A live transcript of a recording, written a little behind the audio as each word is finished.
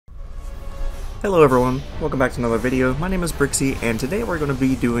Hello everyone, welcome back to another video. My name is Brixy, and today we're going to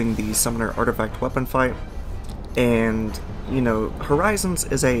be doing the Summoner Artifact Weapon fight. And, you know, Horizons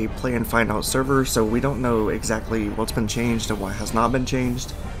is a play and find out server, so we don't know exactly what's been changed and what has not been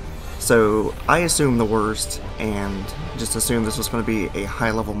changed. So I assume the worst, and just assume this was going to be a high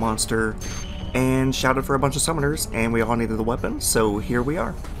level monster, and shouted for a bunch of summoners, and we all needed the weapon, so here we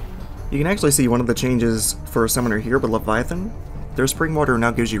are. You can actually see one of the changes for a summoner here with Leviathan. Their spring water now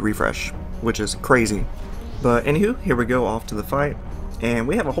gives you refresh, which is crazy. But anywho, here we go off to the fight, and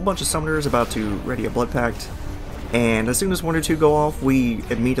we have a whole bunch of summoners about to ready a blood pact, and as soon as one or two go off, we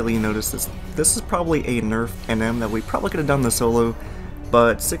immediately notice this is probably a nerf NM that we probably could have done the solo,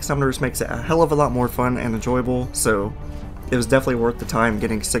 but 6 summoners makes it a hell of a lot more fun and enjoyable, so it was definitely worth the time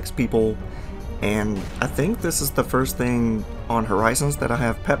getting 6 people. And I think this is the first thing on Horizons that I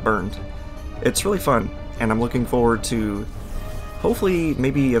have pet burned. It's really fun, and I'm looking forward to hopefully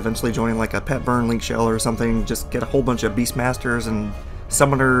maybe eventually joining like a pet burn link shell or something, just get a whole bunch of Beastmasters and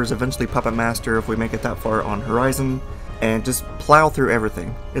Summoners, eventually Puppet Master if we make it that far on Horizon, and just plow through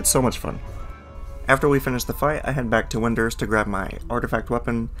everything. It's so much fun. After we finish the fight, I head back to Winders to grab my artifact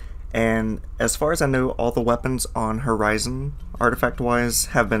weapon, and as far as I know, all the weapons on Horizon, artifact-wise,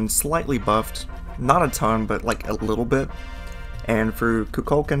 have been slightly buffed. Not a ton, but like a little bit. And for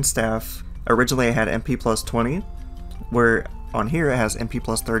Kukulkan's staff, originally I had MP plus 20, where on here it has MP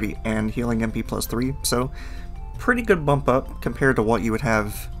plus 30 and healing MP plus 3, so pretty good bump up compared to what you would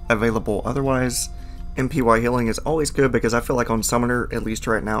have available otherwise. MPY healing is always good because I feel like on Summoner, at least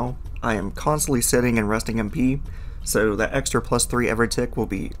right now, I am constantly sitting and resting MP, so that extra plus 3 every tick will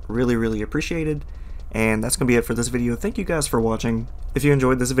be really appreciated. And that's going to be it for this video. Thank you guys for watching. If you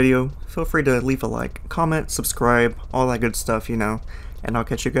enjoyed this video, feel free to leave a like, comment, subscribe, all that good stuff, you know, and I'll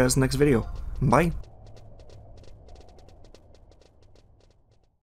catch you guys in the next video. Bye!